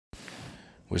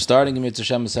We're starting in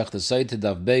Sotah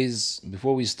Daf Beis.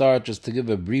 Before we start, just to give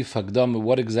a brief hakdama,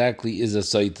 what exactly is a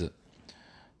Sotah?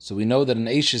 So we know that an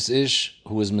Eishes Ish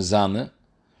who is mezaneh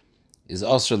is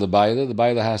Asr l'bayla. The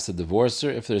bayla has to divorce her.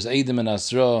 If there's Eidim and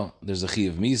Asra, there's a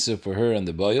Chiyav Misa for her and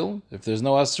the bayl. If there's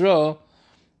no Asra,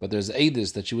 but there's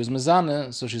Eidis that she was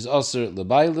mezaneh, so she's Asr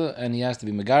l'bayla, and he has to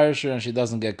be megarish her, and she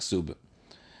doesn't get ksuba.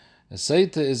 A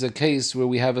Sotah is a case where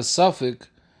we have a suffix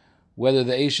whether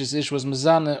the Eishes Ish was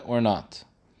mezaneh or not.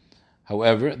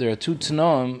 However, there are two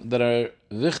Tanoim that are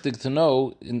wichtig to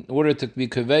know in order to be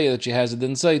kaveya that she has a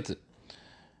din Sotah.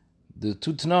 The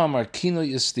two Tanoim are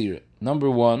kinoi istira.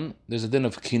 Number one, there's a din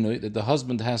of kinoi that the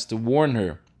husband has to warn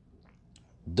her,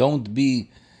 don't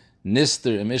be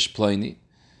nister im ish ploni.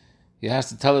 He has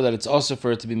to tell her that it's also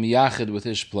for her to be miyachid with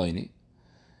ish ploni.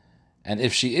 And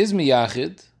if she is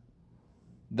miyachid,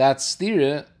 that's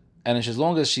stira, and as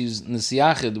long as she's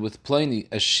nisiyachid with ploni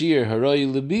ashir haroi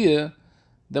libiyah,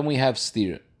 then we have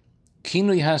stira.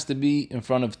 Kinui has to be in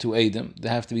front of two Eidim. There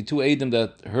have to be two Eidim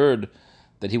that heard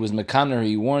that he was mekaner,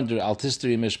 he warned her, al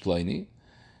tistri mish ploni.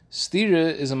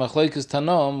 Stira is a machlekes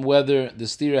tanom, whether the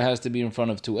stira has to be in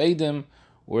front of two Eidim,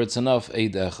 or it's enough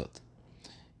Eid echad.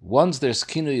 Once there's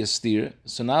kinui stira,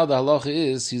 so now the halacha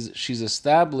is, she's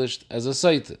established as a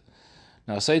Sotah.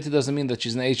 Now, Sotah doesn't mean that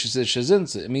she's an Eishes Ish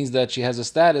Zinsa. It means that she has a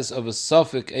status of a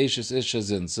suffix Eishes Ish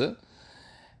Zinsa.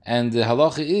 And the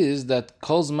halacha is that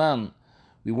kolzman,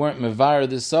 we weren't mevar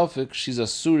this suffix, she's a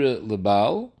surah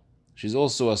lebal. She's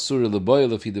also a surah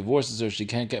leboil. If he divorces her, she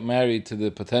can't get married to the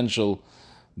potential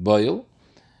boil.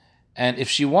 And if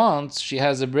she wants, she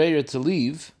has a brayer to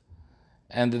leave,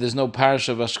 and there's no parish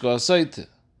of ashka Sotah.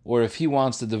 Or if he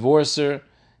wants to divorce her,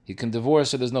 he can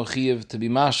divorce her, there's no chiyav to be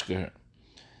mashka her.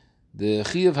 The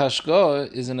chiyav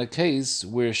hashka is in a case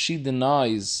where she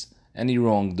denies any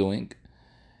wrongdoing,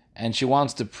 and she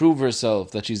wants to prove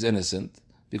herself that she's innocent,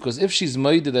 because if she's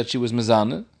moided that she was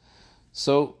mezaneh,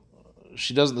 so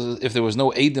she doesn't. If there was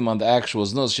no eidim on the actual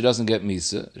znus, she doesn't get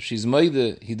misa. If she's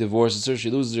moided, he divorces her,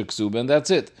 she loses her ksuba, and that's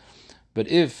it. But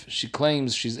if she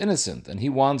claims she's innocent and he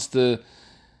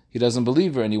doesn't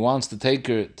believe her, and he wants to take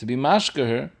her to be mashka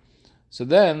her, so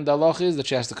then the halach is that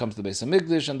she has to come to the Beis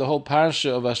HaMikdash, and the whole parsha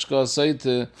of Ashka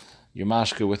Sotah, you're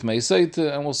mashka with Mei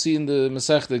Sotah, and we'll see in the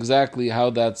Masechta exactly how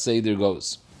that seder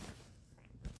goes.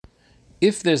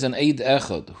 If there's an Eid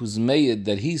Echad who's made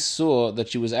that he saw that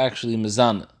she was actually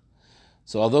mezaneh,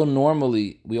 so although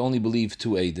normally we only believe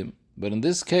two Eidim, but in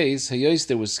this case, Hayos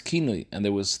there was kinui and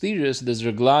there was stiris, there's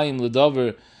reglaim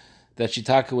ledover that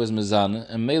Shitaka was mezaneh,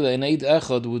 and Mela an Eid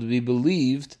Echad would be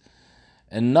believed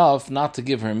enough not to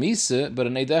give her misa, but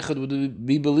an Eid Echad would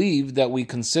be believed that we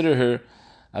consider her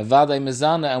avadai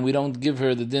mezaneh, and we don't give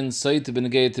her the din Sotah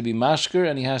b'negei to be mashker,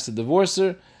 and he has to divorce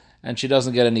her, and she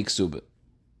doesn't get any ksuba.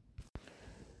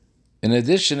 In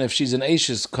addition, if she's an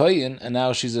Eishes Koyin, and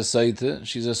now she's a Sotah,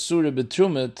 she's a Surah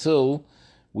B'Truma till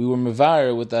we were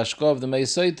mevar with the Ashka of the Mei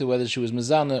Sotah, whether she was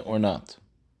mezaneh or not.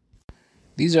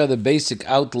 These are the basic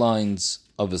outlines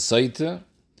of a Sotah,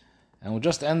 and we'll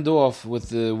just end off with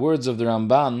the words of the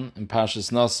Ramban in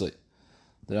Parshas Nasai.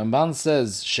 The Ramban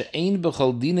says, She'ein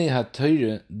b'chol dinei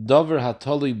ha'Torah davar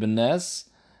ha'tolui b'nes,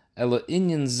 ela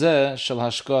inyan zeh shel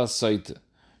hashka Sotah,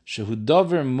 shehu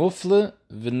davar mufle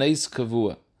v'neis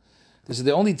kavua. This is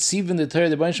the only tziv in the Torah,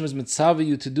 the Rebbeinu is mitzvah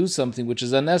you to do something which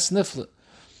is a nes nifle.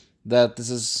 That this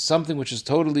is something which is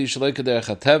totally shaleika derech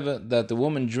hateva, that the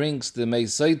woman drinks the Mei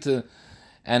Sotah,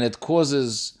 and it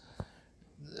causes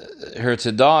her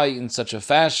to die in such a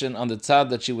fashion on the tzad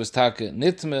that she was taka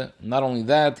nitme. Not only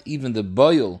that, even the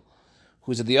boil,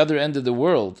 who's at the other end of the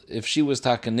world, if she was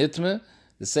taka nitme,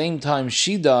 the same time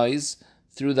she dies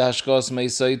through the hashkas Mei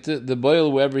Sotah, the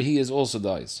boil wherever he is also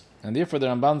dies. And therefore the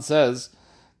Ramban says,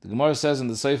 the Gemara says in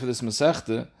the Sefer of this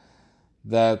Masechta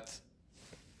that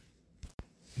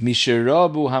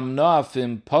Mishirabu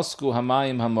hamnoafim pasku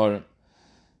hamayim hamorim,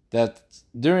 that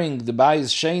during the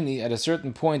Bayis Sheni, at a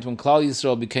certain point when Klal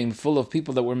Yisrael became full of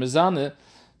people that were mezaneh,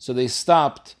 so they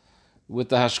stopped with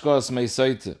the hashkas Mei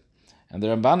Sotah. And the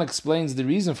Ramban explains the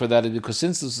reason for that is because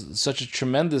since this is such a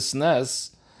tremendous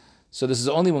nes, so this is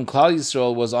only when Klal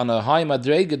Yisrael was on a high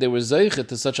madrega, they were zeichet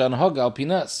to such an hag al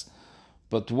pines.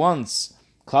 But once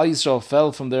Klal Yisrael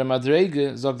fell from their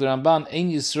madrege, zog the Ramban, Ein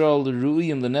Yisrael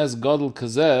ru'iyim l'nes gadol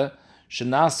kazeh,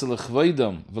 shenase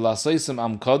l'chvoidam, v'lasoisem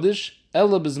am kodesh,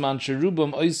 ela bizman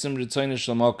sherubam oisim ritzoyne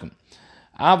shalmokim.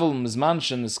 Aval mizman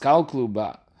sheniskalklu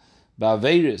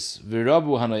ba'aveiris,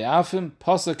 v'rabu hanoyafim,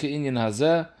 posa ke'inyan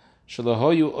hazeh,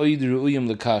 shalahoyu oid ru'iyim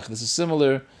l'kach. This is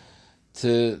similar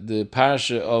to the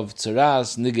parasha of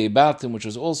Tzaras, Nigei Batim, which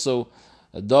was also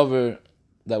a dover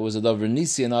that was a davar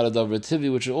nisi and not a davar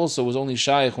tivi, which also was only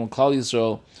shaykh when Klal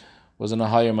Yisrael was in a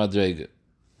higher madrega.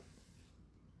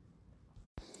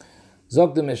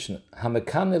 Zog the Mishnah,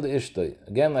 Hamekane le'ishtoi.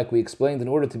 Again, like we explained, in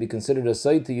order to be considered a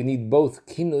Sotah, you need both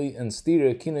kinui and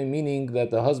stira. Kinui meaning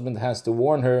that the husband has to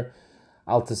warn her,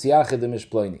 al tesiache de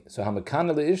mishploini. So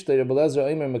Hamekane le'ishtoi, Rebbe Lezer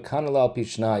Omer mekane al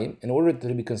pishnayim. In order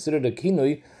to be considered a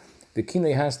kinui, the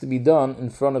kinui has to be done in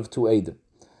front of two edim.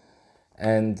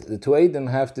 And the two edim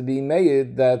have to be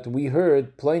made that we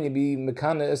heard ploini be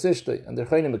mekane es ishtoi. And the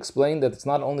Chayim explained that it's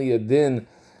not only a din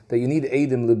that you need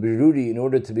edim lebiruri in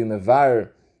order to be mevar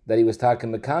that he was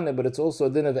taken mekane, but it's also a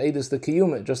din of edus the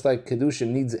kiyuma, just like kedusha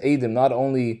needs edim not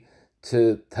only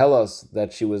to tell us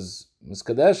that she was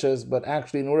miskadeshes, but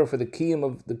actually in order for the kiyum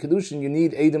of the kedushin you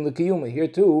need edim the kiyuma. Here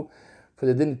too, for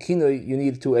the din kinoi you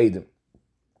need two edim.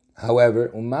 However,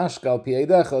 umashkal pi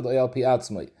edechad oyal pi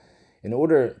atzmai. In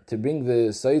order to bring the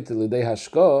Sotah l'dei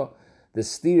hashka, the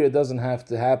stira doesn't have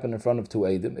to happen in front of two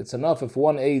edim. It's enough if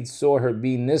one eid saw her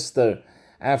be nister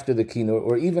after the kinur,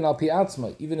 or even al pi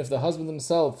atzma, even if the husband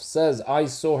himself says, I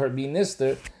saw her be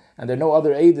nister, and there are no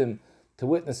other edim to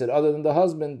witness it other than the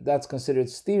husband, that's considered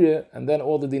stira, and then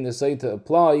all the din Sotah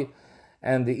apply,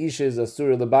 and the isha is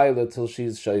asura l'bayla till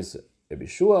she's shaisa. Rabbi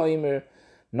Shua Aimer,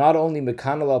 not only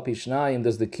mekanal al pishnayim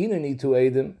does the kinur need two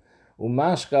edim,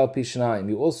 umashka al pishnayim,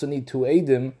 you also need two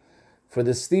edim for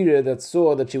the stira that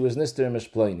saw that she was nister and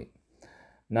mishploini.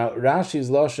 Now Rashi's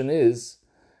lashon is,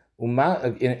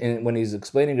 when he's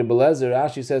explaining the Belezer,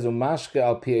 Rashi says, "Umashka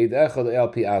al pi eid echad al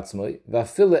pi atzmai,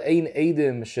 va'fila ein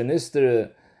edim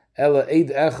shenistere ela eid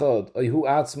echad oihu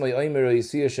atzmai oimer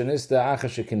oisiya shenistere acha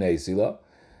shekinesila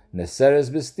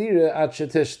neseres bestire at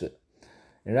shetishte."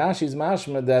 In Rashi's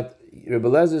mashma that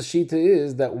Rebelezer's shita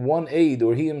is that one eid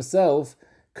or he himself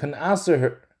can answer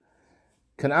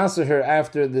her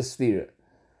after the stira,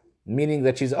 meaning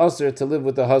that she's usher to live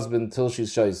with the husband till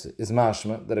she's shaisa, is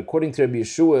mashma, that according to Rabbi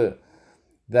Yeshua,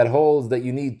 that holds that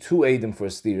you need two edim for a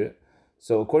stira.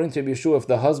 So according to Rabbi Yeshua, if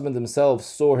the husband himself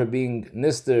saw her being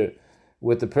nister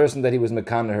with the person that he was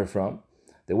mekana her from,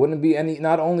 there wouldn't be any,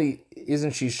 not only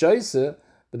isn't she shaisa,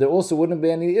 but there also wouldn't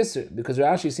be any isser, because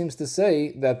Rashi seems to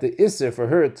say that the isser for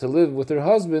her to live with her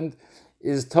husband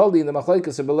is totally in the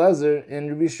machlekes of Belezer in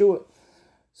Rabbi Yeshua.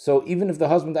 So even if the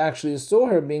husband actually saw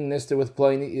her being nister with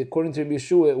Pliny, according to Rabbi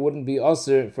Yeshua, it wouldn't be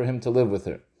usher for him to live with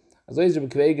her. As Rabbi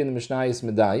Kveigen in the Mishnah is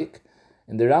medayik,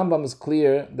 and the Rambam is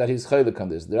clear that he's chaylik on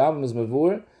this. The Rambam is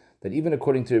mavur that even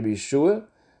according to Rabbi Yeshua,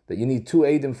 that you need two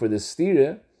edim for this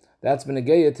stira, that's been a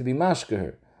geya to be mashka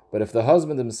her. But if the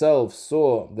husband himself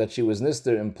saw that she was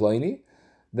nister and Pliny,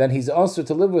 then he's usher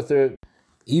to live with her,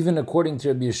 even according to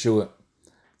Rabbi Yeshua.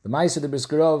 The Ma'aseh the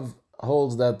Briskerov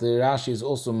holds that the Rashi is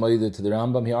also moided to the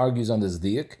Rambam. He argues on this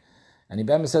diak, and he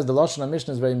says the Lashon HaMishnah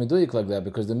is very meduyik like that,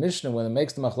 because the Mishnah, when it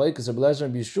makes the machlekes of Belezer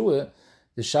and Yeshua,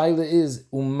 the shaila is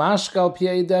umashkal pi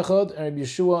eidechad, and Rabbi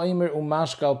Yeshua Aimer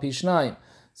umashkal pi shnayim.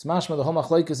 It's mashma the whole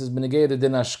machlekes is benegei the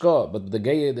din ashka, but the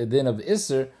gei the din of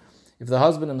iser, if the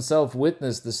husband himself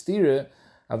witnessed the stira,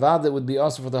 avad it would be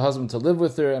also for the husband to live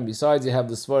with her, and besides you have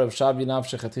the svar of shavi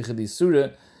nafshe chaticha di surah,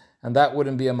 and that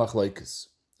wouldn't be a machlekes.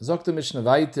 Zokta Mishnah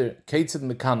Vaiter, Keitzid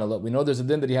Mekanala. We know there's a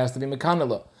din that he has to be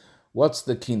Mekanala. What's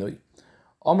the kinoi?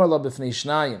 Omar la b'fnei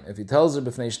shnayim. If he tells her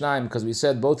b'fnei shnayim, because we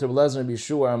said both Rebbe Lezer and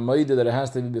Yeshua are moide that it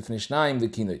has to be b'fnei shnayim the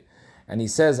kinoi, and he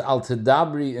says al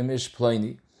tedabri imish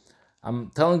Pliny. I'm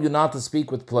telling you not to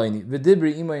speak with Pliny.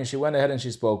 V'dibri imay, and she went ahead and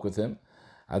she spoke with him.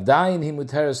 Adayin hi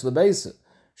muteres lebeisa.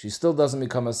 She still doesn't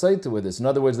become a Sotah with this. In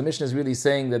other words, the Mishnah is really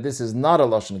saying that this is not a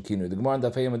lashon kinoi. The Gemara in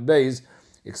Daf Yamud Beis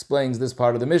explains this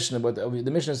part of the Mishnah, but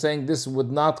the Mishnah is saying this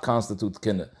would not constitute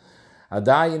kinna.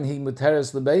 Adayin hi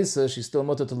muteres lebeisa, she's still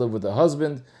mutter to live with her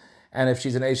husband, and if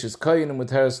she's an eishes koyin,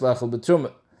 muteres lechel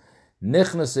betruma.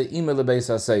 Nichnase ima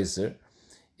lebeisa seiser,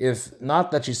 if not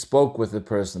that she spoke with the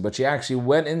person, but she actually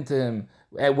went into him,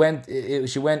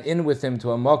 she went in with him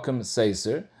to a mokum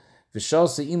seiser,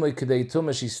 v'shalse ima kedei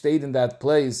tuma, she stayed in that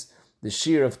place, the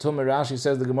shear of tumah. Rashi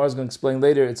says, the Gemara is going to explain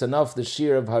later, it's enough the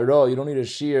shear of haro, you don't need a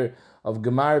shear of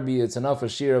Gemarbi, it's enough a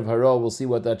shear of haro, we'll see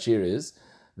what that shear is.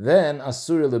 Then,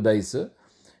 Asura lebeisa,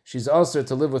 she's asur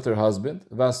to live with her husband.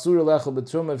 Vasura lechel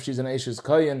betruma, if she's an eishes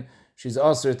koyin, she's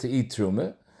asur to eat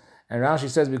truma. And Rashi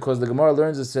says, because the Gemara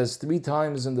learns, it says 3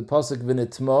 times in the pasuk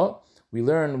v'nitma, we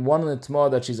learn one in the tma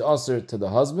that she's asur to the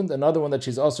husband, another one that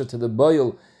she's asur to the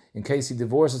boil, in case he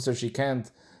divorces her, she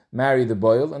can't marry the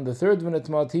boil. And the third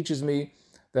v'nitma teaches me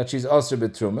that she's asur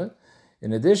betruma.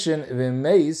 In addition,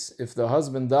 if the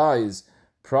husband dies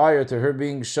prior to her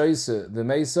being shaisa, the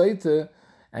mei Sotah,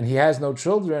 and he has no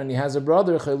children, and he has a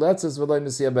brother,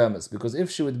 because if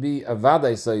she would be a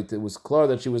vadai Sotah, it was clear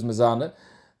that she was mezana,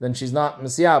 then she's not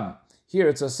Mesiyab. Here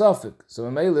it's a suffix. So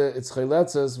Mamela, it's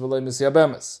Chayletzes v'loi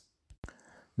Mesiyabemes.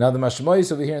 Now the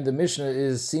mashmois over here in the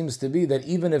Mishnah seems to be that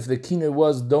even if the kina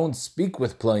was don't speak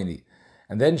with Pliny,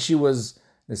 and then she was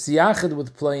nesiyachid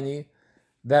with Pliny,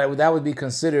 that would be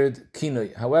considered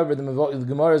kinui. However, the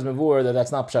Gemara is mavur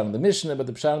that's not pshat in the Mishnah, but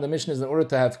the pshat in the Mishnah is in order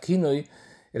to have kinui,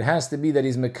 it has to be that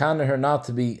he's mekana her not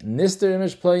to be nister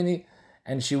imish Pliny,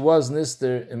 and she was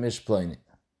nister imish Pliny.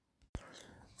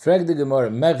 Frag the Gemara,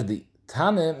 Megdi,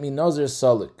 Tane mi Nazir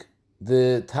Solik.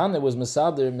 The Tana was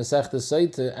Mesader Mesechtes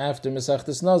Sotah after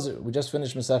Mesechtes Nazir. We just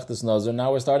finished Mesechtes Nazir,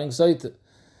 now we're starting Sotah.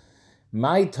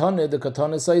 My Tana, the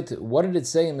Katana Sotah. What did it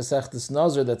say in Mesechtes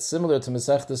Nazir that's similar to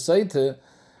Mesechtes Sotah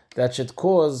that should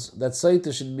cause that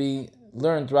Sotah should be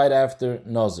learned right after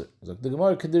Nazir? The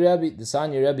Gemara Kedi Rebbe, the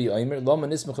Sanya Rebbe Omer, Loma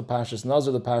Nismach Pashas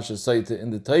Nazir, the Pashas Sotah in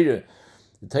the Torah.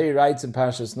 The Torah writes in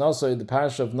Pashas Nazir, the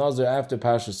Parsha of Nazir after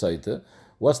Pashas Sotah.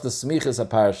 What's the smichas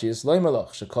aparshis?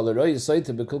 Loimalach shekolaroy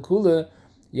Sotah bekulkula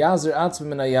yazer atzma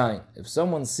min hayayin. If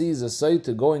someone sees a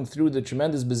Sotah going through the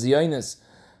tremendous bezyonis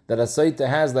that a Sotah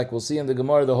has, like we'll see in the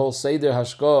Gemara, the whole Seder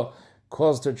Hashka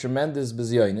caused her tremendous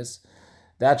bezyonis,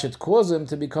 that should cause him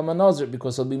to become a Nazir,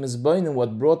 because he'll be mizboinin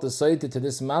what brought the Sotah to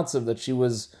this matzav that she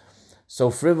was so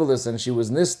frivolous and she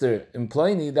was nister in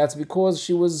Pliny. That's because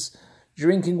she was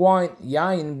drinking wine.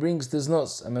 Yain brings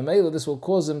tiznus, and memela this will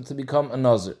cause him to become a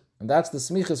Nazir. And that's the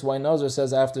smichas why Nazir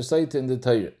says after Sotah in the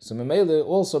Torah. So Memele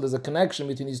also there's a connection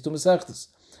between these two Mesechtes.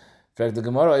 In fact, the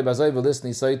Gemara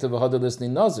listening Sotah v'hada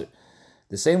listening Nazir.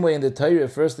 The same way in the Torah,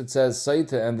 first it says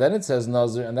Sotah and then it says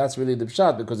Nazir, and that's really the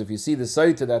pshat, because if you see the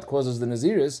Sotah that causes the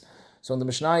Naziris, so in the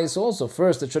Mishnah is also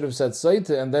first it should have said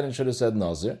Sotah and then it should have said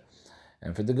Nazir.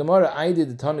 And for the Gemara, I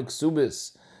did the Tonic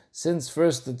Subis, since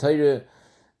first the Torah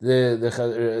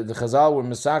the Chazal were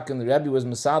Mesakin, the Rebbe was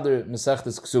Mesader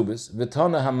Mesechtes Ksubis.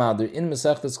 V'tona Hamader. In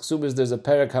Mesechtes Ksubis there's a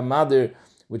Perek Hamader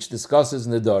which discusses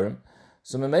Nedarim.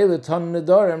 So Memele Ton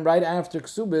Nedarim, right after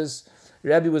Ksubis,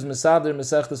 Rebbe was Mesader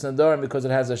Mesechtes Nedarim because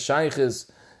it has a Shaykhis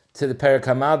to the Perek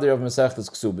Hamader of Mesechtes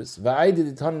Ksubis.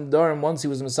 V'aidi Ton Nedarim, once he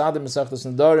was Mesader Mesechtes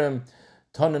Nedarim,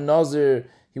 Ton Nazir,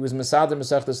 he was Mesader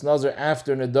Mesechtes Nazir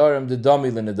after Nedarim, the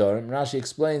Dami Nedarim. Rashi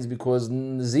explains because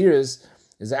Naziris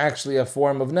is actually a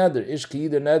form of neder. Ishki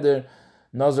either neder,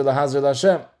 nazir lahazir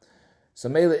lashem. So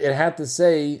it had to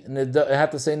say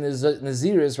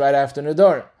naziris right after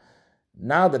nedar.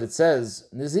 Now that it says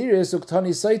naziris uktani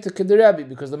Sotah k'derebi,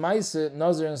 because the ma'ase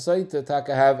nazir and Sotah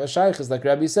taka have a shaykhis, like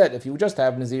Rabbi said. If you just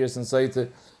have naziris and Sotah,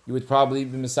 you would probably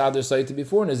be mesader Sotah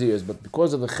before naziris. But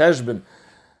because of the cheshbon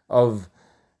of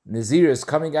Naziris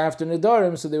coming after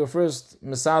Nedarim, so they were first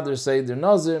Mesader Seder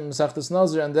Nazir, Mesechtes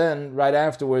Nazir, and then right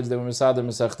afterwards they were Mesader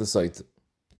Mesechtes Sotah.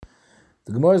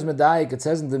 The Gemara is Medayik, it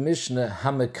says in the Mishnah,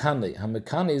 Hamekane.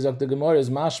 Hamekane is like the Gemara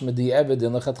is Mashma di Eved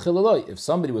in Lechatchilaloi. If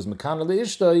somebody was Mekane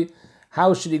Le'ishtoi,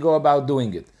 how should he go about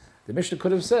doing it? The Mishnah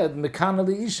could have said, Mekane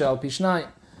Le'isha al Pishnai.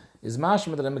 Is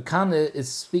Mashma that a Mekane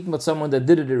is speaking about someone that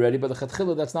did it already, but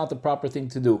Lechatchilah, that's not the proper thing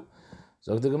to do.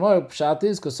 So the Gemara, Pshat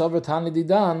is, Kosover Tani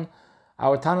Didan,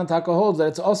 our Tana Taka holds that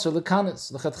it's also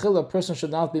lekanis. L'chatchila, a person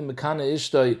should not be mekana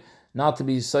ishtoi, not to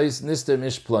be sois nister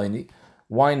mish pliny.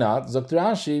 Why not? Dr.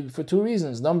 Rashi, for two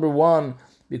reasons. Number one,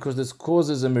 because this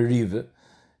causes a meriva.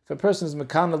 If a person is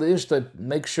mekana ishtoi,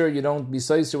 make sure you don't be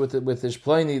soiser with ish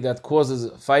pliny that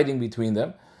causes fighting between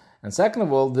them. And second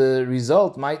of all, the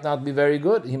result might not be very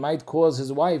good. He might cause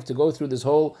his wife to go through this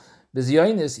whole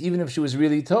bizyonis, even if she was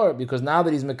really tor, because now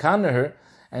that he's mekana her,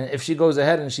 and if she goes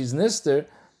ahead and she's nister,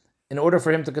 in order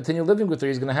for him to continue living with her,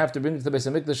 he's going to have to bring her to the Beis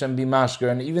HaMikdash and be mashker.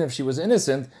 And even if she was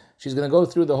innocent, she's going to go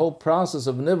through the whole process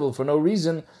of nivul for no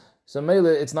reason. So mele,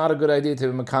 it's not a good idea to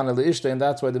have a mekana le'ishta, and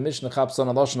that's why the Mishnah chaps on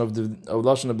a lashon of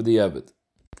b'di'evet.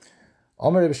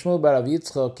 Omer Reb Shmuel bar Rav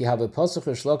Yitzchak ki have a pasuk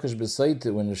Shlokish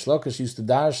b'Sotah. When the Shlokish used to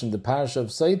dash in the parsha of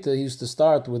Sotah, he used to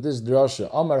start with this drasha.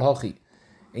 Omer Hachi,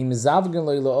 ein mezavgen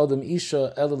lo la'odam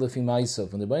isha ela lefi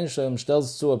ma'asav. When the Rebbeinu Shalom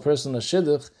tells to a person a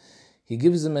shidduch, he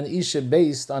gives him an isha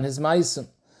based on his ma'asim.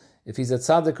 If he's a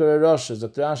tzaddik or a rasha,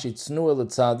 Dr. Rashi tznuel a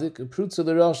tzaddik, a prutz a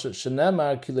rasha,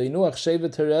 shenemar ki leinuach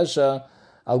shevet haresha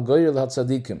al goyel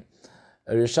hatzadikim.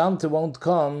 A reshamta won't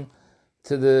come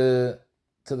to the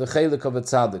chelik of a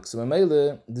tzaddik. So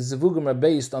Mamele, the zivugim are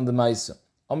based on the ma'asim.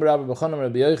 Amar Rabbi B'chanan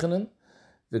Rabbi Yochanan,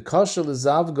 v'kashal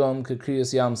zavgam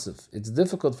kekriyas yamsef. It's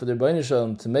difficult for the Rebbeinu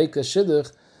Shalom to make a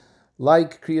shidduch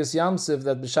like Kriyas Yamsef,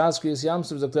 that B'shas Kriyas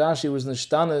Yamsef, Dr. Rashi was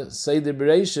Nishtana Seder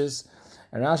Bereishis,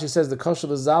 and Rashi says the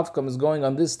Koshel Zavkam is going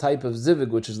on this type of zivig,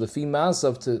 which is the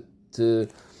Fimasav, to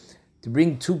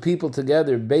bring two people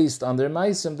together based on their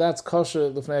Maisim. That's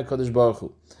Koshel L'fnei HaKadosh Baruch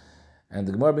Hu. And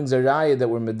the Gemara brings a raya that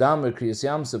we're medamer kriyas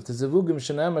yamsuf to zevugim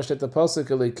shenemar shet apasuk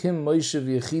eleikim Moshe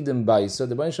v'yechidim baisa.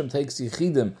 The Baruch Shem takes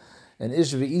yechidim and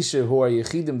ish v'isha who are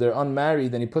yechidim, they're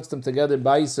unmarried, and he puts them together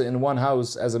baisa in one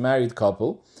house as a married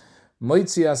couple.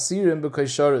 Moitzi asirim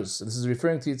b'kaisharis. This is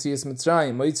referring to Yetzias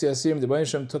Mitzrayim. Moitzi asirim. The Baruch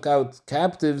Shem took out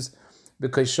captives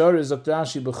b'kaisharis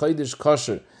Rashi b'chaydish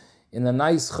kosher, in a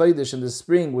nice chaydish in the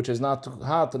spring, which is not too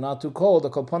hot and not too cold. The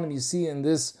kolponim you see in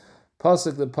this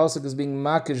pasuk, the pasuk is being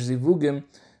makish zivugim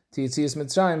to Yetzias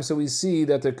Mitzrayim, so we see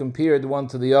that they're compared one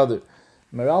to the other.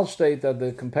 Maral state that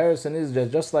the comparison is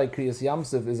that just like Kriyas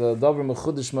Yamsuf is a davar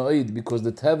mechudesh ma'id, because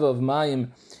the teva of mayim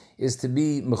is to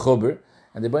be mechuber,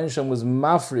 and the Baruch Shem was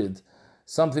mafrid,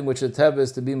 something which the teva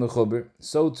is to be mechuber,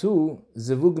 so too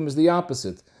zivugim is the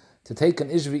opposite. To take an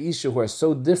ish v'isha who are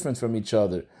so different from each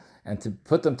other and to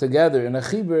put them together in a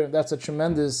chibur, that's a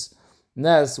tremendous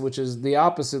nes, which is the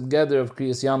opposite gather of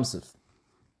Kriyas Yamsuf.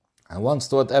 I once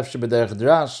taught Efshe B'derech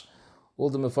Drash, all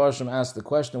the Mefarshim asked the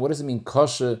question, what does it mean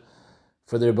kosher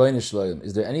for the Rebbeinu Shloim?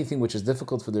 Is there anything which is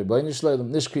difficult for the Rebbeinu Shloim?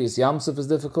 Nish Kriyas Yamsuf is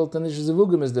difficult and Nish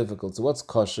Zivugim is difficult. So what's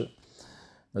kosher?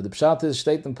 Now the pshat is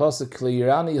state in pasuk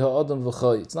Klirani ha'adam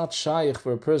v'choy. It's not shaykh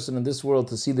for a person in this world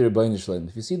to see the Rebbeinu Shloim.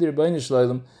 If you see the Rebbeinu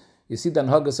Shloim, you see the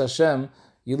Hagas Hashem,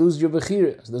 you lose your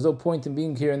bechira. So there's no point in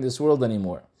being here in this world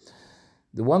anymore.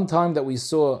 The one time that we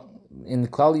saw in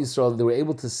Klal Yisrael they were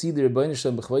able to see the Rebbeinu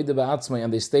Shalom b'chvayda ba'atzmai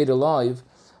and they stayed alive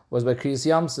was by Kriyas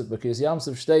Yamsuf. By Kriyas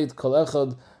Yamsuf state kol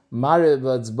echad mare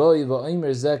v'atzboi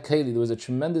v'oimer zeh keli. There was a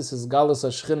tremendous hisgalus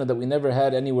hashchina that we never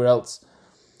had anywhere else.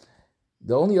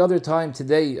 The only other time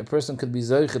today a person could be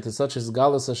zoichet to such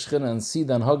hisgalus hashchina and see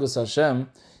the Hagas Hashem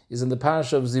is in the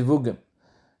parasha of Zivugim.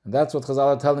 And that's what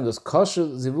Chazal are telling us. Kosher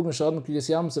Zivugim Shalom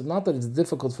Kriyas Yamsuf, not that it's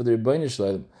difficult for the Rebbeinu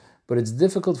Shalom, but it's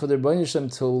difficult for the Rebbeinu Shalom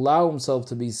to allow himself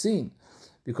to be seen.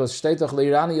 Because Shteitach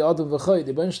Leirani Yadav V'choy,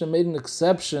 the Rebbeinu Shalom made an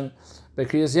exception by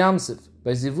Kriyas Yamsuf.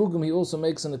 By Zivugim he also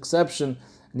makes an exception,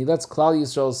 and he lets Klal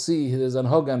Yisrael see his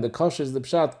anhoga, and the kosher is the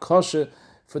pshat, kosher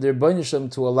for the Rebbeinu Shalom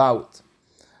to allow it.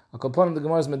 Akaponim the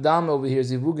Gemara's medam over here,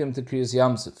 Zivugim to Kriyas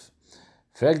Yamsuf.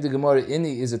 Frag the Gemara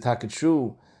inni, is it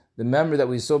true? The memory that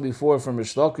we saw before from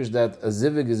Rish Lakish that a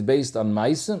zivig is based on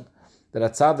maisim, that a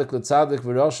tzaddik l'tzaddik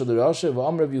v'rasha l'rasha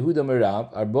v'amr of Yehuda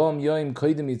merav arboam yoim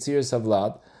koidim yitziras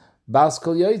havlad bas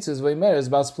kol yoitzes v'yimeres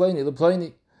bas pleni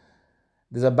l'pleni.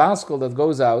 There's a baskol that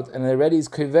goes out and already is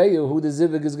kiveyu who the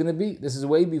zivig is going to be. This is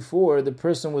way before the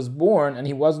person was born and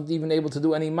he wasn't even able to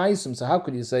do any maisim. So how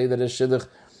could you say that a shidduch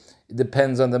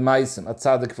depends on the maisim? A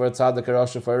tzaddik for a tzaddik, a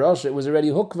rasha for a rasha. It was already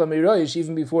hukva miroish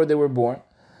even before they were born.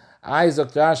 Isaac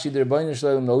Rashi, the Rebbeinu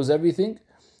Shalom knows everything.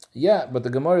 Yeah, but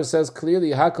the Gemara says clearly,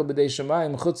 Hakal b'dei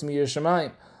Shemayim chutz miyir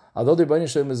Shemayim. Although the Rebbeinu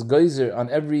Shalom is geyser on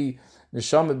every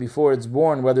neshama before it's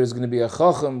born, whether it's going to be a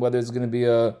chacham, whether it's going to be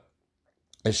a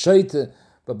shaita,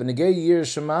 but b'negei yir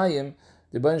Shemayim,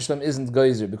 the Rebbeinu Shalom isn't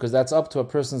geyser because that's up to a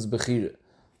person's bechira.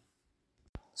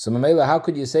 So Mamela, how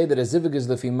could you say that a zivig is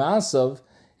lefi masav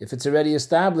if it's already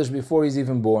established before he's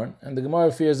even born? And the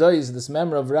Gemara fears this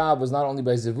member of Rav was not only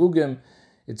by zivugim.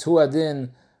 It's hu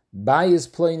adin bayis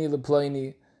pleni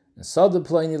lepleni and sada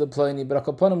pleni lepleni. But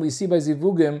akaponim we see by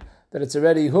zivugim that it's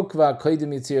already hukva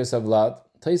koidim yitziras havlad.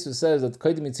 Taisus says that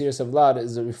koidim yitziras havlad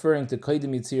is referring to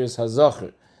koidim yitziras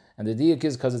hazacher, and the diak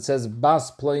is because it says bas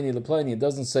pleni lepleni. It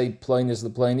doesn't say plenis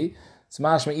lepleni. It's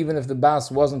mashma even if the bas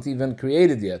wasn't even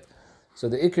created yet. So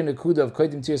the ikr nekuda of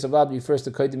koidim yitziras havlad refers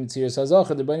to koidim yitziras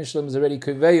hazacher. The Rebbeinu Shalom is already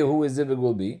kiveyu who his zivig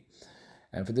will be,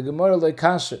 and for the Gemara like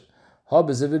kasher.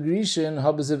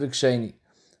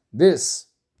 This,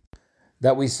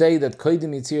 that we say that Koidim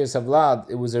Yitziras Havlad,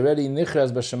 it was already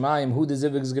Nichras B'Shamayim, who the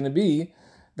Zivig is going to be,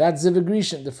 that's Zivig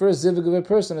Rishon. The first Zivig of a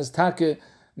person is Take,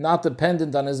 not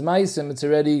dependent on his Maisim, it's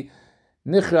already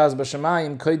Nichras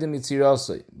B'Shamayim, Koidim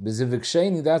Yitzirasai. B'Zivig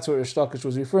Sheni, that's what Rish Lakish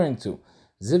was referring to.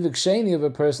 Zivig Sheni of a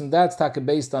person, that's Take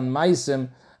based on Maisim,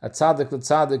 a Tzaddik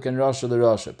l'Tzaddik and Rasha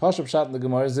l'Rasha. Pashup Shat in the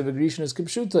Gemara, Zivig Rishon is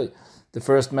Kipshutai. The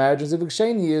first marriage in Zivig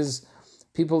Sheni is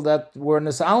people that were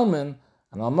Nisalman,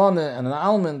 an Almana and an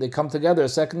Alman, they come together, a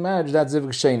second marriage, that's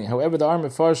Zivig Sheni. However, the Arm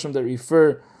Farshim that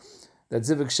refer that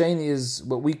Zivig Sheni is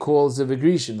what we call Zivig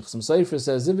Rishon. Some Sefer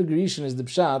says Zivig Rishon is the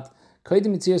Pshat,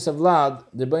 Koidim Yitziras Havlad,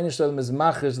 the Rebbeinu Shalom is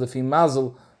Machers lefi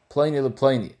mazel, pleni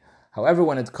lepleni. However,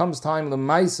 when it comes time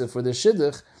l'maisa for the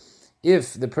Shidduch,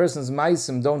 if the person's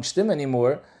maisim don't shtim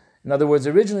anymore, in other words,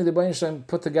 originally the Rebbeinu Shalom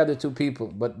put together two people,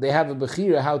 but they have a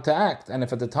bechira how to act, and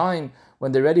if at the time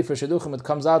when they're ready for shidduchim it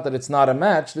comes out that it's not a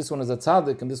match, this one is a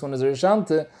tzaddik and this one is a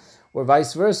rishante, or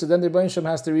vice versa, then the Rebbeinu Shalom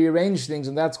has to rearrange things,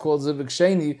 and that's called zivik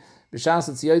sheni. B'shas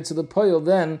it's yaitz the poil.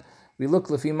 Then we look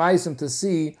lefi maisim to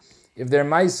see if their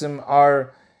maisim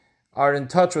are in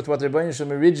touch with what the Rebbeinu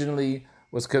Shalom originally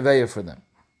was kaveya for them.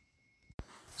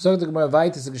 So the Gemara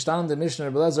Vaytis gestanden the Mishnah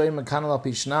Rebbe Lezer im kanal al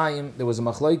pishnayim. There was a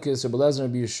machlokes Rebbe Lezer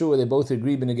and Yeshua. They both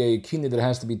agree b'negei kini that it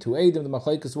has to be 2 edim. The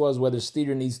machlokes was whether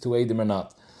steer needs 2 edim or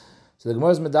not. So the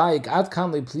Gemara's medayik ad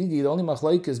kan le pligi. The only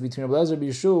machlokes between Rebbe Lezer and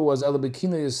Yeshua was el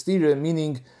bekinu yestira,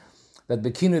 meaning that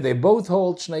bekinu they both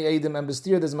hold shnei edim, and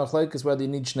bestir there's machlokes whether you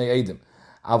need shnei edim.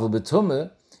 Aval betume,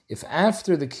 if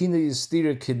after the kinu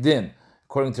yestira kedin,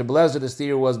 according to Rebbe Lezer the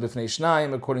steer was b'fnei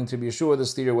shnayim, according to Yeshua the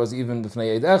steer was even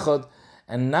b'fnei eid echad.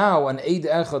 And now an Eid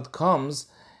Echad comes,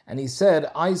 and he said,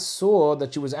 I saw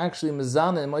that she was actually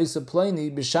Mizana and Ma'isa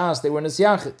Plani, B'shas, they were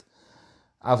Nesyachit.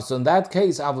 So in that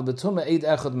case, Aval Betuma Eid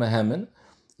Echad Mehemen,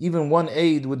 even one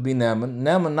Eid would be Neman.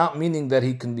 Neman not meaning that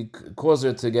he can cause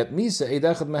her to get Misa. Eid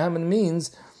Echad Mehemen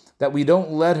means that we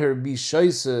don't let her be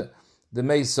Shaisa, the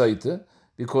Mei Saita,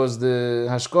 because the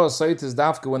Hashkah Saita is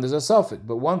Dafka when there's a suffix.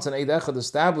 But once an Eid Echad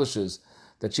establishes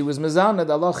that she was mezana,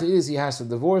 the halacha is he has to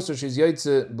divorce her, she's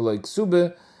yaitze b'loi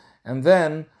ksube, and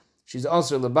then she's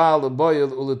also lebal,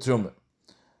 leboyel, uletruma.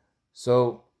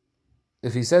 So,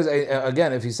 if he says,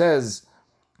 again, if he says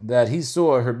that he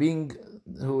saw her being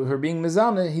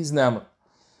mezana, he's nama.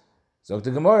 So the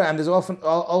Gemara, and there's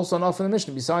also an often a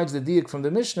Mishnah, besides the diak from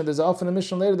the Mishnah, there's often a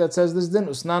Mishnah later that says this din,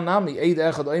 usnan nami, eid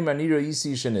echad oimar nira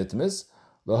yisi shenitmis,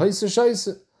 lohaisa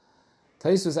shaisa.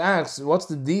 Taisus asks, what's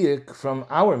the diak from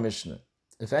our Mishnah?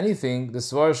 If anything, the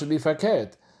svara should be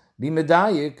fakert. Be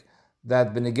medayik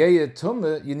that b'negeya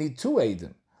tumah you need 2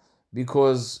 eidim,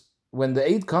 because when the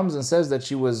eid comes and says that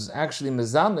she was actually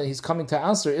mezana, he's coming to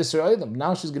aser iser eidim.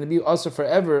 Now she's going to be aser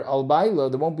forever al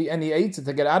baila. There won't be any eid to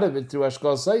get out of it through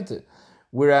ashkal saita.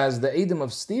 Whereas the eidim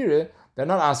of stira, they're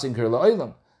not asking her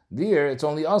la'olam. There, it's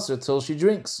only aser till she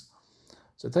drinks.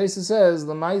 So Taisa says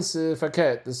l'maise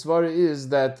fakert. The svara is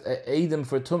that eidim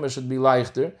for tumah should be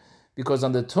leichter, because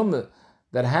on the tumah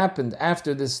that happened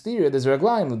after this stira, there's a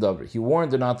reglaim l'davar. He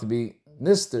warned her not to be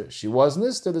nister. She was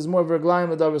nister. There's more of a reglaim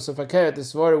l'davar. So fakert, the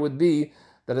svara would be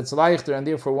that it's leichter, and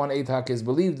therefore 1 eid hak is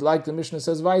believed. Like the Mishnah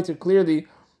says weiter clearly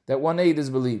that 1 eid is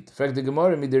believed. Frag the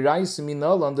Gemara midirais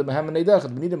minol on the mehamen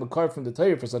eidachet. We need a makar from the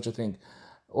Torah for such a thing.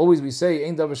 Always we say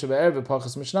ein davar shebe'erve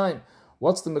pachas mishnayim.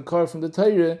 What's the makar from the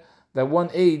Torah that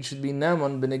 1 eid should be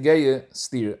naman b'negeya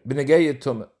stira, b'negeya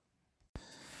tumah?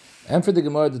 And for the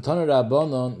Gemara, the Tanur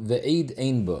Rabbanon, the Eid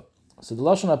Ein Ba. So the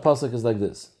Lashon HaPasuk is like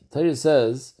this. Torah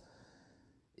says,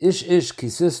 Ish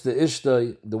kisis the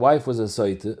ishtoi, the wife was a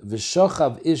soite,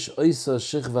 v'shochav ish oisa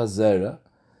shichva zera,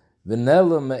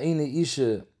 v'nela ma'ini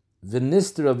isha,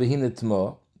 v'nistra v'hine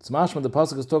tmo. It's mashma, the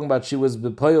Pasuk is talking about she was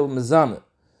b'poyel mezana.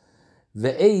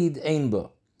 V'eid Ein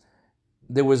Ba.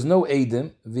 There was no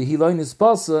Eidim, v'hiloi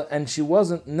nispasa, and she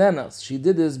wasn't nenas. She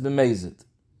did this b'mezit.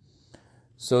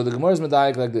 So the Gemara is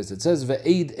medayik like this. It says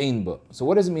ve'eid ein ba. So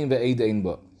what does it mean ve'eid ein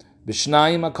ba?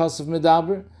 B'shnayim akasav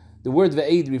medaber. The word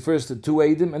ve'eid refers to 2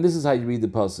 eidim, and this is how you read the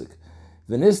pasuk.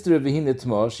 V'nistra v'hi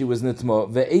nitma. She was nitma.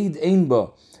 Ve'eid ein ba.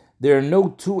 There are no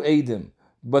 2 eidim,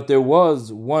 but there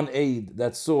was 1 eid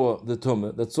that saw the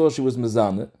tumah, that saw she was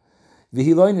mezana.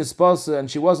 V'hiloi nispasa, and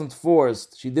she wasn't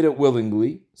forced. She did it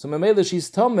willingly. So memela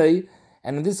she's tamei,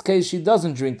 and in this case she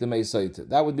doesn't drink the meisaita.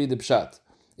 That would be the pshat.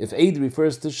 If Eid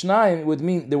refers to Shnayim, it would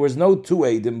mean there was no 2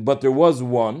 Eidim, but there was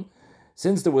 1.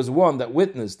 Since there was 1 that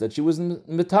witnessed that she was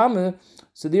Metame,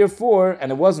 so therefore,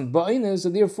 and it wasn't Ba'ina, so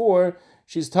therefore,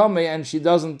 she's Tameh and she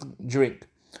doesn't drink.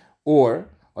 Or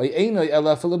maybe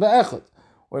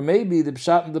the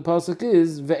Pshat in the Pasuk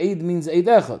is, Ve'eid means Eid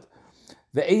Echad.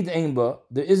 Ve'eid Ein Ba,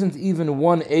 there isn't even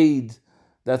 1 Eid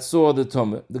that saw the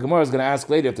Tameh. The Gemara is going to ask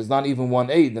later, if there's not even 1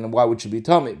 Eid, then why would she be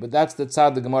Tameh? But that's the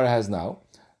tzad the Gemara has now.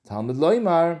 Talmud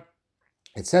Loimar,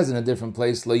 it says in a different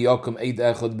place, Lo Yokum Eid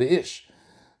Echad Be'ish,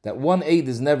 that 1 Eid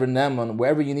is never Neman.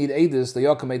 Wherever you need Eidis, Lo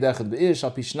Yokum Eid Echad Be'ish,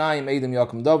 Al Pishnayim Eidim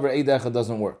Yokum Dover, Eid Echad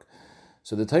doesn't work.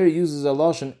 So the Torah uses a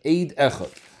lashon Eid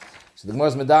Echad. So the Gemara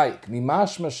is medayik,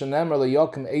 Mimashma shenemar Lo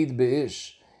Yokum Eid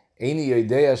Be'ish, Eini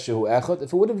Yodeya Shehu Echad.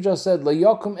 If it would have just said Lo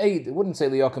Yokum Eid, it wouldn't say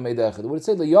Lo Yokum Eid Echad. It would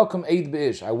say Lo Yokum Eid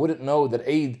Be'ish. I wouldn't know that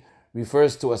Eid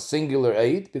refers to a singular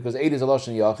Eid, because Eid is a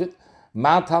lashon Yachid.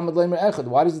 Ma Talmud Leimer Echad.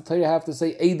 Why does the Torah have to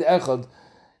say Eid Echad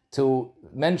to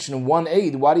mention 1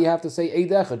 Eid? Why do you have to say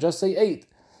Eid Echad? Just say Eid.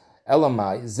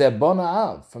 Elamai Zebona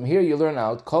Av. From here you learn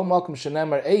out Kol Makom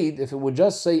Shenemar Eid. If it would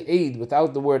just say Eid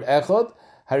without the word Echad,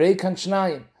 Harei Kan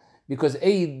Shnayim. Because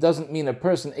Eid doesn't mean a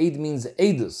person. Eid means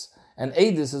Eidus, and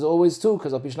Eidus is always 2,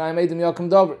 because Al Pishnayim Eidim Yakum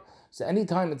Dover. So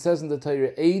anytime it says in the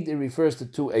Torah Eid, it refers to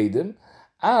 2 Eidim.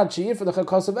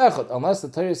 Unless the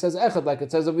Torah says Echad, like it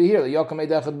says over here, Yakum Eid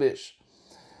Echad Bish.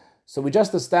 So we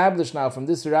just established now from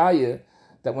this raya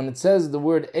that when it says the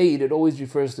word Eid, it always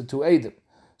refers to 2 Eidim.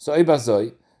 So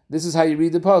Eibazoi, this is how you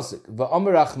read the pasuk.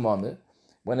 Va'omer Achmane,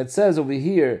 when it says over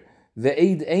here,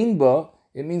 ve'eid ein ba,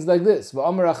 it means like this.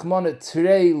 V'amar Rachmana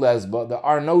trei lesba, there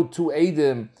are no two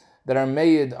eidim that are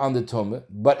made on the tumah,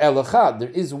 but elachad, there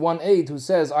is one eid who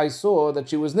says, I saw that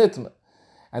she was nitma.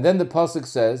 And then the pasuk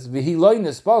says, v'hi lo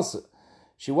nispasa,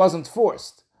 she wasn't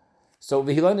forced. So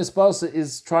v'hi lo nispasa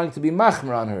is trying to be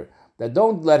machmer on her, that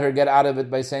don't let her get out of it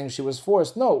by saying she was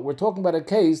forced. No, we're talking about a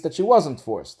case that she wasn't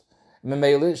forced.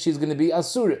 Memele, she's going to be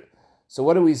asura. So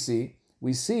what do we see?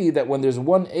 We see that when there's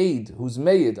one eid who's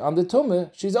made on the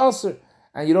tumah, she's asur.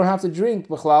 And you don't have to drink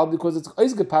b'chlal because it's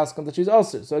oizge paskan that she's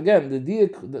asur. So again, the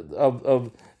diak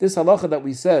of this halacha that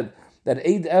we said, that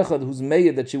eid echad who's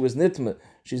made that she was nitma,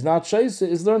 she's not shaisa,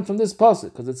 is learned from this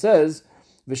pasuk, because it says,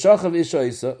 v'shachav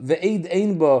ishaisa, ve'eid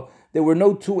ein ba, there were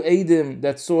no two eidim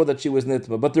that saw that she was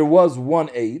nitma, but there was one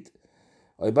eid.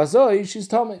 Oy bazoi, she's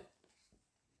tamei.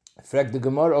 Frek the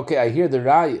Gemara, okay, I hear the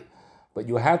raya, but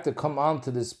you had to come on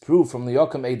to this proof from the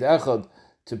Yakum Eid Echad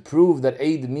to prove that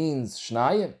Eid means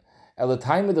Shnayim.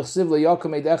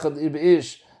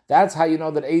 That's how you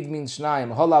know that Eid means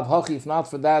Shnayim. Holav Hachi, if not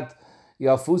for that,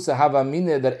 Yafusa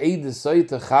Havamine, that Eid is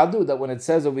Sotah Chadu, that when it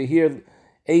says over here,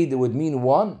 Eid, it would mean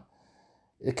one.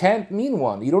 It can't mean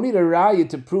one. You don't need a raya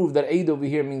to prove that Eid over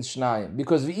here means Shnayim.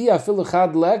 Because V'iyah Filu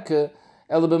Chad Leke,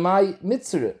 El B'mai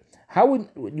Mitzre. How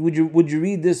would you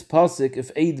read this pasuk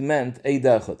if Eid meant Eid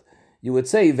Echad? You would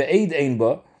say ve'eid ein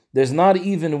ba. There's not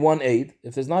even one Eid.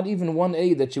 If there's not even one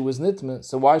Eid that she was nitma,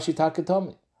 so why is she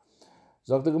takatami?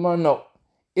 Zok the Gemara, no.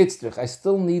 Itzrich, I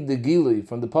still need the gilui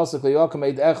from the pasuk le'yakum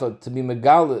Eid Echad to be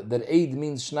megala that Eid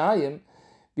means Shnayim,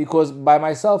 because by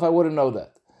myself I wouldn't know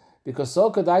that. Because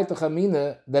Sotah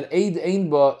Daf that Eid ein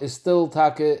ba is still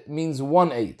take means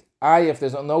one Eid. If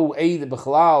there's no Eid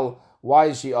b'chlal, why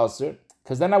is she asur?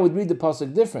 Because then I would read the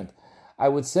pasuk different. I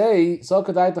would say,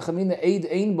 Sotah Daf Eid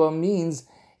ein ba means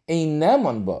ein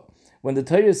neman ba. When the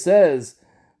Torah says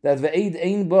that the Eid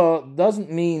ein ba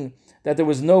doesn't mean that there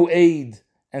was no Eid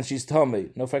and she's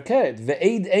tamei. No fakert. The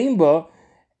Eid ein ba,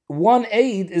 one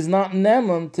Eid is not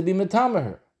neman to be metamer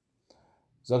her.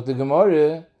 Zok the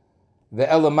Gemara, the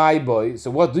elamai boy. So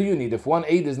what do you need? If one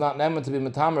Eid is not neman to be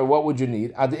metamer, what would you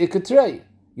need? Ad ikatrei.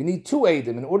 You need two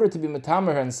Eidim. In order to be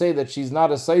metamer her and say that she's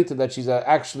not a Sotah, that she's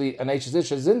actually an Eishes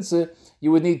Zinse, you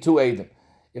would need two Eidim.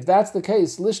 If that's the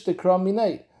case, Lish Tekram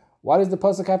Minei. Why does the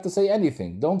pasuk have to say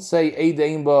anything? Don't say Eid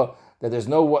ein ba, that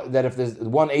if there's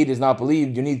one Eid is not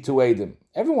believed, you need two Eidim.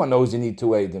 Everyone knows you need two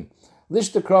Eidim.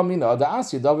 Lish Tekram Minei, the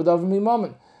Asya, Davar Davar Mi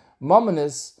Mammon.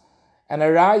 Mammonis and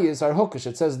Arayis are hookish.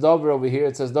 It says Davar over here,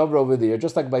 it says Davar over there.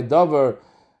 Just like by Davar,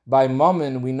 by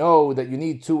Mammon, we know that you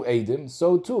need two Eidim.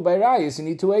 So too, by Rayis, you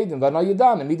need two Eidim.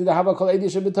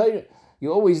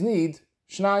 You always need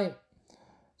Shnayim.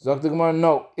 Zok the Gemara,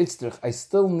 no, Itzrich, I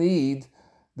still need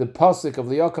the pasuk of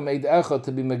the Yakum Eid Echad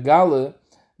to be megala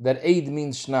that Eid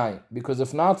means Shnayim. Because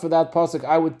if not for that pasuk,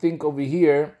 I would think over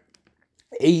here,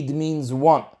 Eid means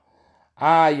one.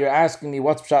 You're asking me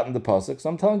what's pshat in the pasuk. So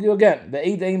I'm telling you again, the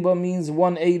Eid ein ba means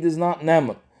one Eid is not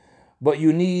Neman. But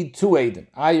you need two Eidim.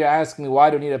 You're asking me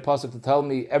why do you need a pasuk to tell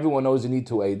me everyone knows you need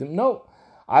two Eidim? No.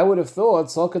 I would have thought,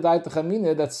 Sotah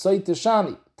Daf that's Sotah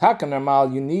Shani. Taka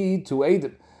normal, you need two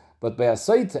Eidim. But by a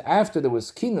Sotah, after there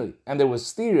was Kinui, and there was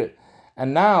Stira,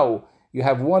 and now you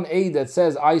have one Eid that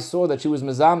says, I saw that she was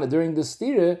Mezana during the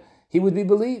Stira, he would be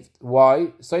believed.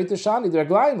 Why? Sotah Shani, they're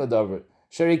Glayim Ladavar.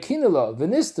 Shari Kinula,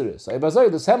 Venisteris,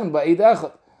 Aibazoi, the seven by Eid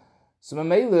Echad. So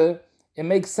Mamela, it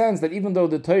makes sense that even though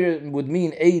the Torah would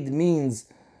mean Eid means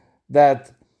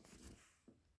that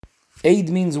Eid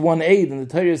means one Eid, and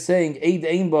the Torah is saying Eid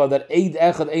ein ba, that Eid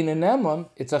echad ein neman,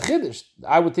 it's a chiddush.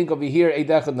 I would think over here Eid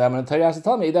echad neman, and the Torah has to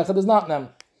tell me Eid echad is not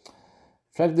neman.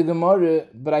 Frag the Gemara,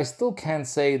 but I still can't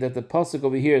say that the pasuk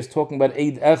over here is talking about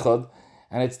Eid echad,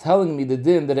 and it's telling me the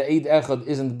din that Eid echad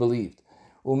isn't believed.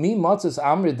 Umi matzes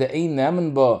amrit the ein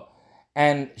neman ba,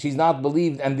 and she's not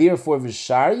believed, and therefore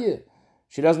v'sharye.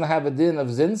 She doesn't have a din of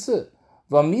zinse.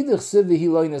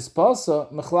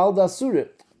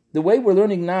 The way we're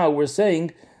learning now, we're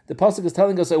saying the pasuk is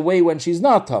telling us a way when she's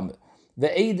not tameh.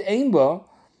 The Eid ein ba,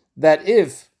 that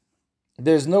if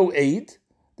there's no Eid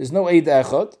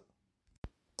echad.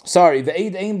 Sorry, the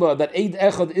Eid ein ba, that Eid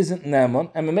echad isn't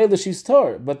neman, and memela she's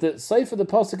tar. But the seif of the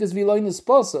pasuk is v'loinis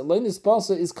pasa. Loinis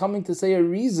pasa is coming to say a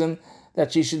reason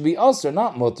that she should be aser,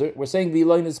 not mutter. We're saying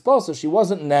v'loinis pasa. She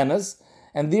wasn't nenas.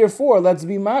 And therefore, let's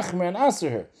be machmer and aser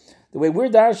her. The way we're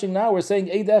dashing now, we're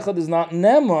saying Eid echad is not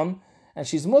neman, and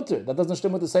she's mutter. That doesn't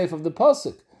stem with the seif of the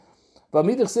pasuk. But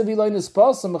the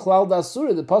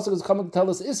pasuk is coming to tell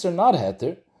us iser, not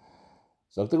heter.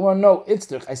 So the Gemara, no,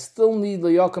 itzrich. I still need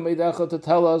leyakum Eid echad to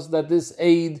tell us that this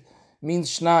Eid means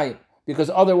shnayim, because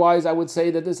otherwise I would say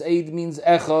that this Eid means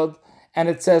echad, and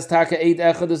it says Taka Eid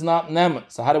Echad is not Neman.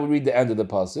 So how do we read the end of the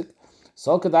pasuk?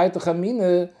 So Kadai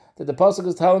Tachamina, that the pasuk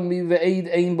is telling me Ve'eid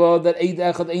Ein Ba, that Eid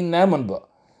Echad Ein Neman Ba.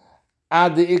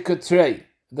 Ad the Ikka Trey.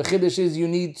 The Chiddush is you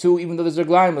need two, even though there's a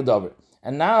Gleim Adavar.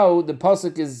 And now the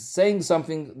pasuk is saying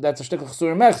something that's a shtickl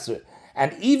chsur mechzer.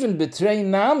 And even betray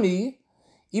Nami,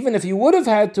 even if you would have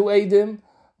had two Eidim,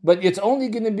 but it's only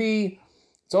going to be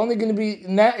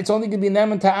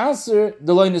neman to aser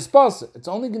the loinus pasuk. It's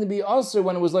only going to be aser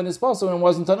when it was loinus pasuk when it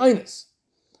wasn't an oinus.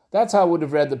 That's how I would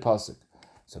have read the pasuk.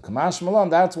 So kamash malon.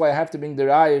 That's why I have to bring the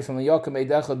raya from the Yakum Eid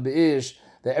Echad Beish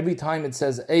that every time it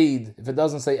says Eid, if it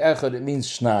doesn't say Echad, it means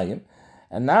Shnayim.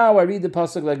 And now I read the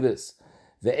pasuk like this: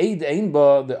 the Eid Ein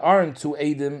Ba. There aren't two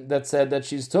Eidim that said that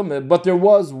she's tumah, but there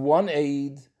was one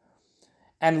Eid.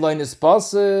 And loinus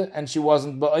pasuk, and she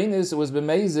wasn't ba'oinus, it was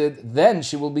b'mezid, then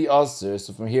she will be aser.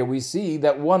 So from here we see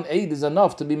that one aid is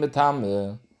enough to be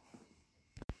metameh.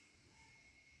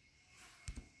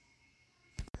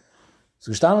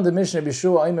 So gestanden the Mishnah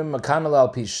B'Yeshua oimim makanal al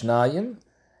pi shnayim,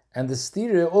 and the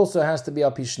stira also has to be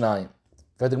al pi shnayim.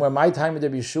 For the my time with the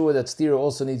B'Yeshua, that stira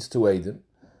also needs two eidim.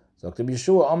 So the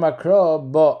B'Yeshua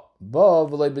amakra ba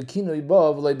v'lei b'kinui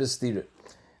ba v'lei b'stira.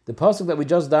 The pasuk that we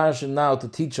just darshan now to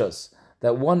teach us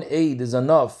that one aid is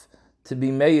enough to be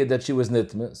made that she was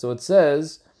nitma. So it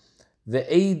says, the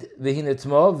aid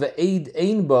v'hinitma, the aid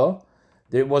ein ba.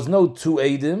 There was no two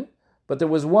aidim, but there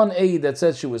was one aid that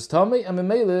says she was tummy, and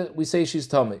memele we say she's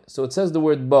tummy. So it says the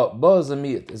word ba. Ba is a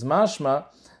miyat. Is mashma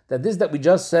that this that we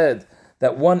just said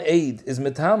that one aid is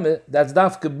metame. That's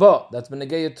dafke ba. That's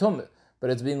benegeya tummy. But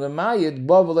it's being remayed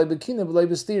ba v'lei bekinim v'lei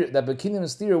b'stira. That bekinim and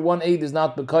stira, one aid is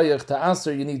not bekoyach to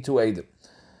aser. You need two aidim.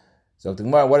 So the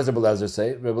Gemara, what does Rebbe Lezer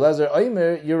say? Rebbe Lezer,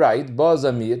 Oimer, you're right, ba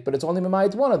zamiyat, but it's only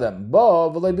memayit one of them. Ba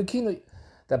v'lei bekinui.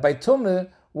 That by tumah,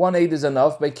 one aid is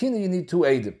enough. By kinu, you need two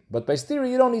aidim. But by stira,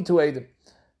 you don't need two aidim. In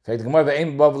fact, the Gemara,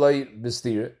 ve'ein ba v'lei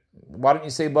b'stira. Why don't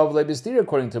you say ba v'lei b'stira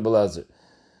according to Rebbe Lezer?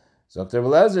 So Rebbe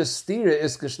Lezer, stira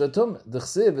is kish l'tumah. The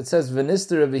chsiv, it says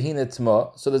v'nistira v'hina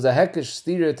tma. So there's a hekesh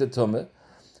stira to tumah.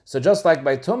 So just like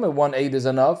by tumah, one aid is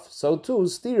enough, so too,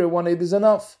 stira, one aid is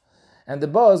enough. And the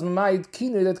ba is mamayit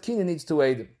kinu, that kinu needs to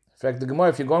aid him. In fact, the Gemara,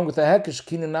 if you're going with a hekesh,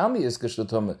 kinu nami is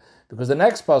kishlatoma, because the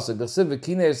next pasuk, the siv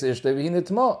kinu is ishtei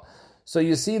v'hinitma. So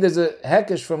you see, there's a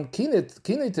hekesh from kinu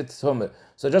to tuma.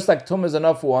 So just like tuma is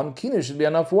enough one, kinu should be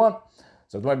enough one.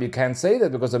 So the Gemara, you can't say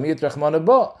that because amiyat rechmana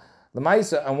ba. The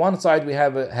ma'isa, on one side we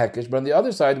have a hekesh, but on the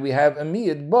other side we have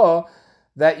amiyat ba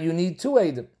that you need two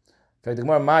aidim. In fact, the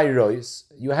Gemara, my rois,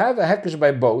 you have a hekesh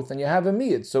by both, and you have a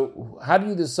miyat. So how do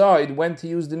you decide when to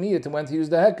use the miyat and when to use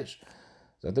the hekesh?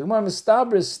 So the Gemara,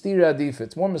 mistaber is stira adif.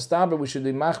 It's more mistaber, we should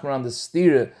be machmer on the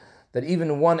stira, that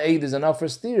even one aid is enough for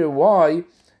stira. Why?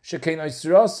 Shekein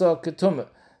oisrasa ketuma.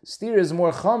 Stira is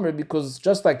more chamer, because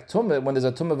just like tumah, when there's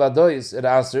a tumah vadois, it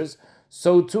asers,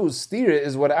 so too, stira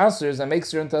is what asers and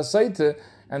makes her into a saita,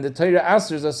 and the Torah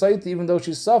asers a saita, even though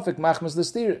she's suffik, machmas the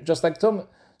stira, just like tumah.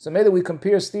 So maybe we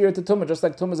compare stira to tumah, just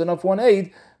like tumah is enough one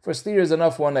aid, for stira is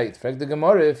enough one aid. In fact, the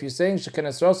Gemara, if you're saying sheken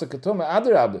esrasa ketuma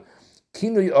adarab,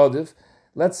 kinui odiv,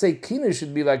 let's say kinui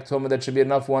should be like tumah, that should be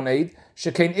enough one aid.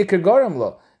 Sheken ikar garam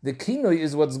lo. The kinui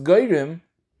is what's gairim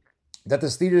that the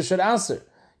stira should answer.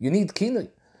 You need kinui.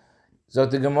 So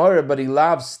the Gemara, but he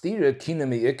loves stira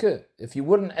kinui ikar. If you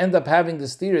wouldn't end up having the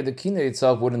stira, the kinui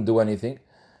itself wouldn't do anything.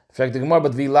 In fact, the Gemara,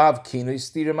 but we love kinui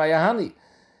stira mayahani.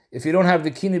 If you don't have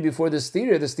the kinu before the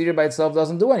steer by itself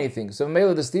doesn't do anything. So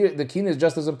mele the kinu is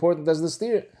just as important as the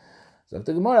steer. So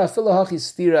the Gemara, afilahachi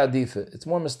stira adifa. It's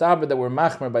more mistaber that we're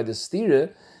machmer by the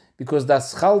steer because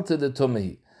that's chalte the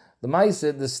tumehi. The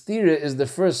ma'aseh, the steer is the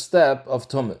first step of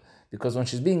tumeh, because when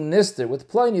she's being nister with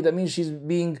Pliny, that means she's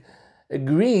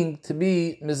agreeing to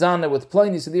be mizana with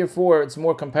Pliny. So therefore, it's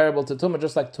more comparable to tumeh.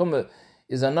 Just like tumeh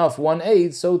is enough one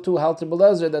aid, so too halter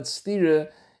belezer that steer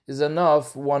is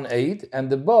enough one aid, and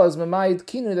the buzz memayit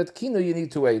kinu, that kinu you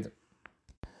need to aid.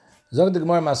 Zog the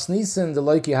Gemara masnisen the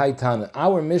loiki haitana.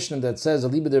 Our Mishnah that says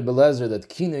alibader belezer that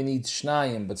kinu needs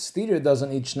shnayim, but stira doesn't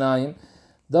need shnayim,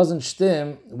 doesn't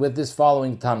stem with this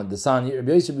following tana. The Sani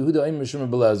Rabbi Yosef Yehuda Omer Mishum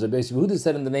Belezer. Rabbi Yosef Yehuda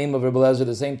said in the name of Rabbi Belezer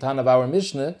the same tana of our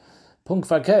Mishnah. Punk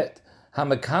farket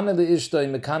hamakana leishtoi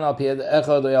mekana al pi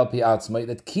echad al pi atzmai,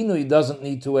 that kinu doesn't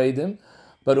need to aid him.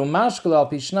 But umashkel al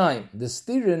pishnayim, the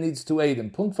stira needs to aid him.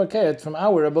 Punkt fakert from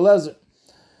our Rebbe Lezer.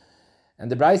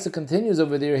 And the Brisa continues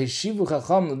over there. Hishivu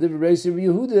chacham l'divrei Rebbe Yosef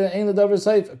Yehuda ein l'davar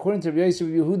seif. According to Rebbe Yosef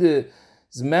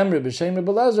Yehuda's memory b'shem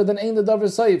Rebbe Lezer, then ein l'davar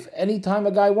seif. Anytime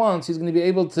a guy wants, he's going to be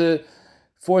able to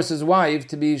force his wife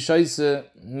to be shaisa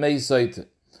mei soita.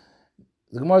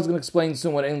 The Gemara is going to explain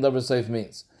soon what ein l'davar seif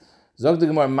means. Zog the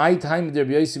Gemara, my time der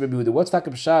Rabbi Yossi Rabbi Yehuda. What's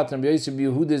Takab Pshat? Rabbi Yossi Rabbi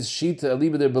Yehuda's Shita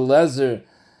Aliba der Belezer.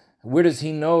 Where does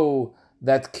he know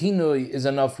that kinui is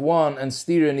enough one and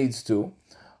stira needs two?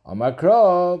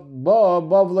 Amakra ba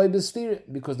v'lei b'stira,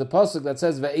 because the pasuk that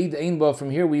says ve'ed ein ba, from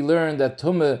here we learn that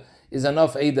tumah is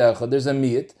enough eid echad. There's a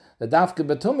miyat. The dafka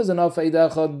betum is enough eid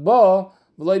echad ba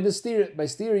v'lei b'stira. By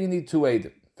stira you need two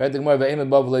eidim.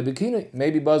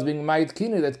 Maybe ba is being ma'it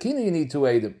kinui, that kinui you need two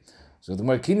eidim. So the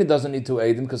more kinui doesn't need two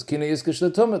eidim because kinui is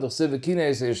kishla tumah. The chsiv kinui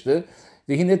is ishte.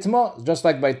 Just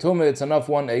like by tumah it's enough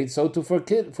 1/8, so too for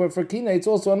kinui it's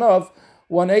also enough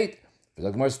 1/8.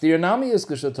 Like more steer nami is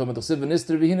kishla tumah. The chsiv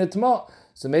v'nister v'hinitma.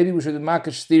 So maybe we should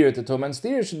makish steer to tumah, and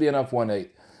steer should be enough 1/8.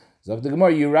 So the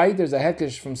Gemara, you're right. There's a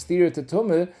hekesh from steer to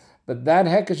tumah, but that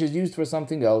hekesh is used for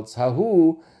something else.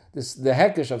 Hahu, the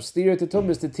hekesh of steer to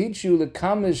tumah is to teach you the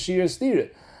kamish shir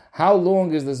steer. How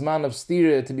long is this man of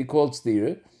steer to be called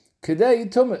steer?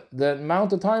 Kedei tumah, the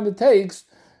amount of time it takes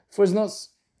for znus.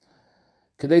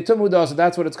 Kedei tumah, so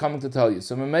that's what it's coming to tell you.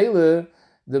 So memele,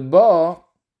 the ba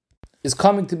is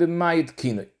coming to be ma'it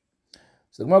kinui.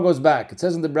 So the Gemara goes back. It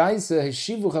says in the Braise,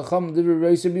 Heshivu chacham divrei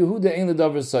Rabbi Yehuda ein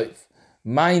ledavar soif.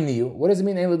 What does it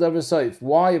mean ein ledavar soif?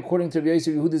 Why, according to Rabbi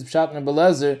Yehuda's pshat and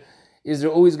Belezer, is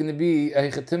there always going to be a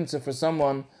chetimtza for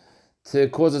someone to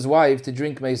cause his wife to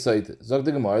drink mei soita? Zog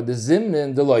the Gemara, the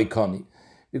zimnin the loikani.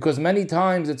 Because many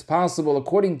times it's possible,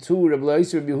 according to Rabbi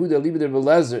Yehuda Liber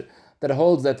Belezer, that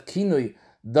holds that kinui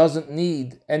doesn't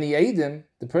need any eidim.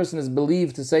 The person is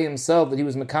believed to say himself that he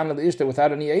was mekana l'ishta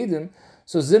without any eidim.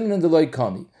 So zimnin deloi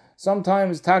kani.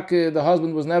 Sometimes the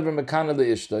husband was never mekana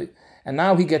l'ishta, and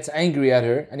now he gets angry at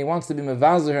her and he wants to be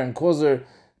mevazer her and cause her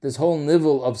this whole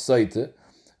nivel of saita.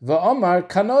 Va'amar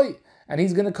kanoi, and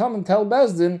he's going to come and tell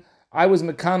Bezdin, I was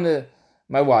mekana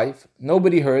my wife.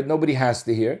 Nobody heard. Nobody has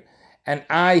to hear. And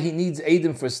he needs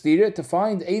eidim for stira. To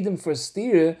find eidim for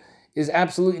stira is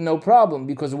absolutely no problem,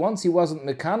 because once he wasn't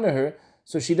mekana her,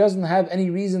 so she doesn't have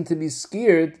any reason to be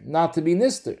scared not to be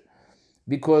nister,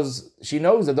 because she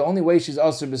knows that the only way she's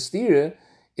asur b'stira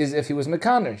is if he was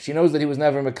mekana. She knows that he was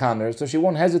never mekana, so she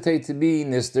won't hesitate to be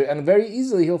nister, and very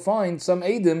easily he'll find some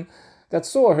eidim that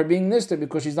saw her being nister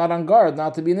because she's not on guard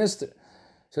not to be nister.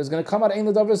 So it's going to come out ein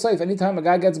ledavar soif. Anytime a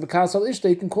guy gets bekas al ishta,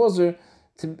 he can cause her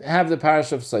to have the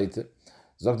parish of saita.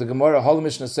 Zok the Gemara, hol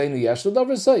mishnah seinu yesh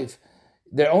ledavar soif.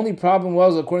 Their only problem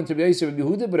was, according to Rabbi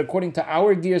Yehuda, but according to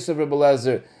our gears of Rabbi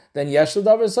Lezer, then yesh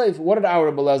ledavar soif. What did our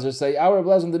Rabbi Lezer say? Our Rabbi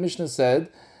Lezer in the Mishnah said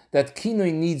that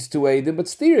kinui needs two eidim, but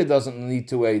stira doesn't need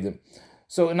two eidim.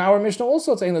 So in our Mishnah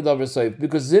also it's ein ledavar soif,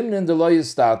 because zimnin deloy is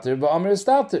starter, va'amr is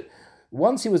starter.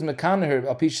 Once he was mekana her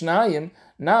al pi shnayim,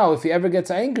 now if he ever gets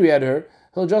angry at her,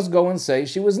 he'll just go and say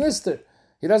she was nister.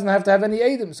 He doesn't have to have any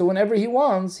eidim. So whenever he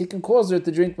wants, he can cause her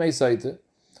to drink mei saita.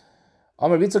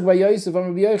 Amar Bitzak by Yosef,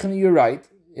 Amar B'Yochanan, you're right.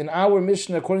 In our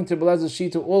Mishnah, according to Belezer's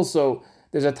Shita, also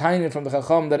there's a tainin from the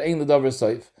Chacham that ein ledavar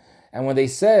soif. And when they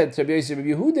said to Rabbi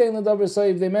Yehuda ein ledavar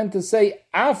soif, they meant to say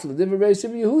afle divrei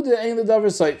Rabbi Yehuda ein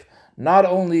ledavar soif. Not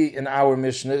only in our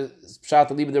Mishnah, pshat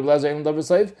aliba der Belezer ein ledavar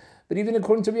soif, but even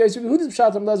according to Rabbi Yehuda's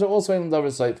pshat and Belezer also ein ledavar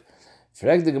soif.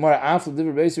 Frag the Gemara afle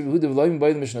divrei Rabbi Yehuda v'loim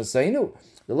by the Mishnah seinu.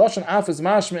 The lashon af is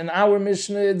mashma in our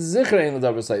Mishnah it's zichra ein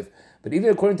ledavar soif. But even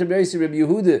according to Rabbi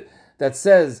Yehuda, that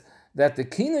says that the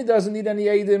kinui doesn't need any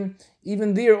eidim,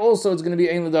 even there also it's going to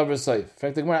be ein ledavar soif. In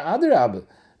fact, the Gemara adarabah,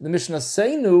 the Mishnah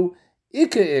seinu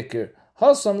ikka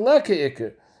hasan leka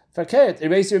ikka. Fakert,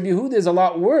 Rabbi Yehuda is a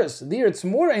lot worse. There it's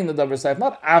more ein ledavar soif,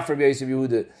 not after Rabbi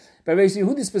Yehuda. By Rabbi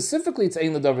Yehuda specifically, it's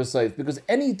ein ledavar soif, because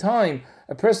any time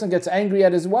a person gets angry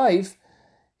at his wife,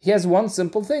 he has one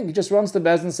simple thing. He just runs to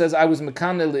Bezdin and says, I was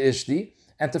mekana leishti,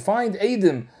 and to find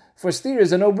eidim for steer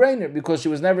is a no-brainer, because she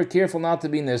was never careful not to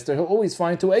be nister. He'll always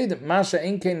find two eidim. Masha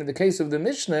Einkein, in the case of the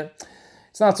Mishnah,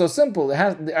 it's not so simple.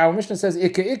 Our Mishnah says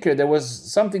ikka. There was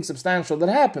something substantial that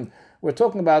happened. We're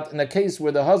talking about in a case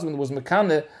where the husband was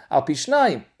mekane al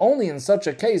pishnayim. Only in such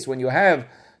a case, when you have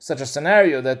such a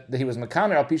scenario that he was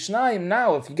mekane al pishnayim,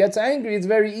 now if he gets angry, it's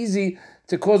very easy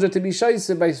to cause her to be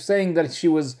shaisa by saying that she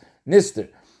was nister.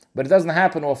 But it doesn't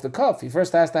happen off the cuff. He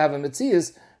first has to have a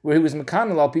metzias where he was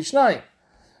mekane al pishnayim.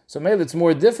 So maybe it's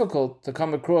more difficult to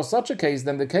come across such a case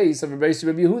than the case of Rabbi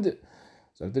Yehuda.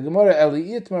 So the Gemara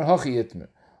Eli Itmer Hachi Itmer.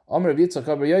 Amr Rabbi Yitzchak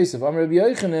Rabbi Yosef Amr Rabbi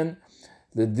Yochanan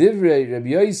the Divrei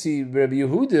Rabbi Yossi Rabbi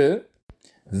Yehuda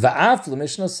Va'af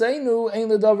l'Mishnah Seinu Ein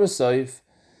ledavar soif.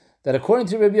 That according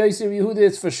to Rabbi Yossi Rabbi Yehuda,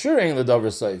 it's for sure Ein ledavar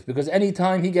soif, because any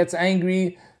time he gets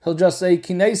angry, he'll just say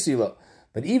Kinei Sila.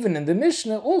 But even in the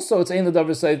Mishnah, also it's Ein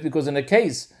ledavar soif, because in a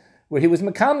case where he was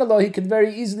mekanalo, he could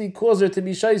very easily cause her to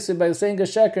be shaisa by saying a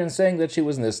sheker and saying that she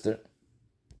was nister.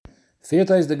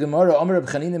 Vierta is the Gemara, Amr Reb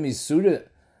Chanina Misura,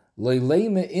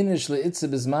 Loileime inish leitze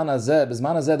bizman hazeh.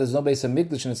 Bizman hazeh, there's no base of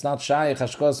mikdash and it's not shayach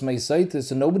hashkos meisaita,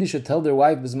 so nobody should tell their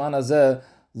wife bizman hazeh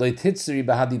loititzri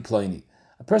bahadi ploini.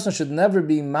 A person should never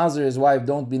be mazer his wife,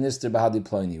 don't be nister bahadi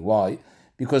ploini. Why?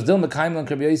 Because dil mekayim lan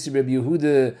Rabbi Yossi, Rabbi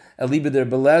Yehuda, Eliba der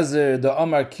Belezer, the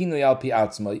Amar kinoi al pi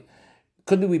atzmai.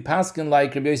 Could be we paskin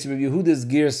like Rabbi Yossi, Rabbi Yehuda's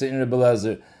girsa in Rabbi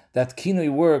Belezer, that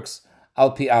kinoi works al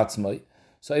pi atzmai.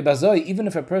 So ibazoi, even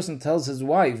if a person tells his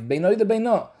wife, beinoi de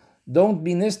beino, don't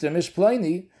be nister mish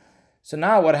ploini. So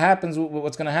now what happens?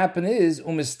 What's going to happen is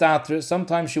umistatra.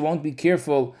 Sometimes she won't be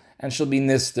careful and she'll be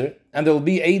nister, and there will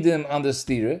be edim on the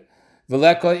stira.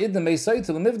 V'leko idem meisaita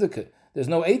lemivdeke. There's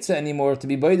no Eitzah anymore to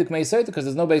be Baidik Meisaita because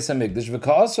there's no Beis HaMikdash.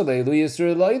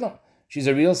 She's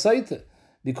a real Saita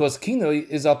because Kinoi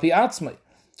is Al Pi Atzmai.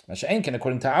 Masha'enken,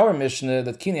 according to our Mishnah,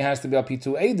 that Kinoi has to be Al Pi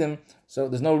Tu Eidim, so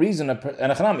there's no reason, a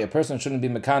person shouldn't be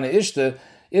Mekana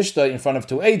Ishta in front of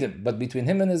two Eidim, but between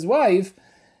him and his wife,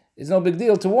 it's no big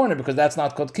deal to warn her because that's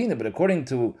not called Kinoi. But according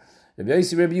to Rabbi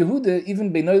Yossi, Rabbi Yehuda,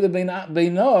 even Beinoi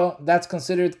Beino, that's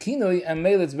considered Kinoi, and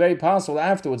male it's very possible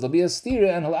afterwards there'll be a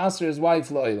stira and he'll ask his wife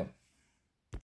Lo'ilam.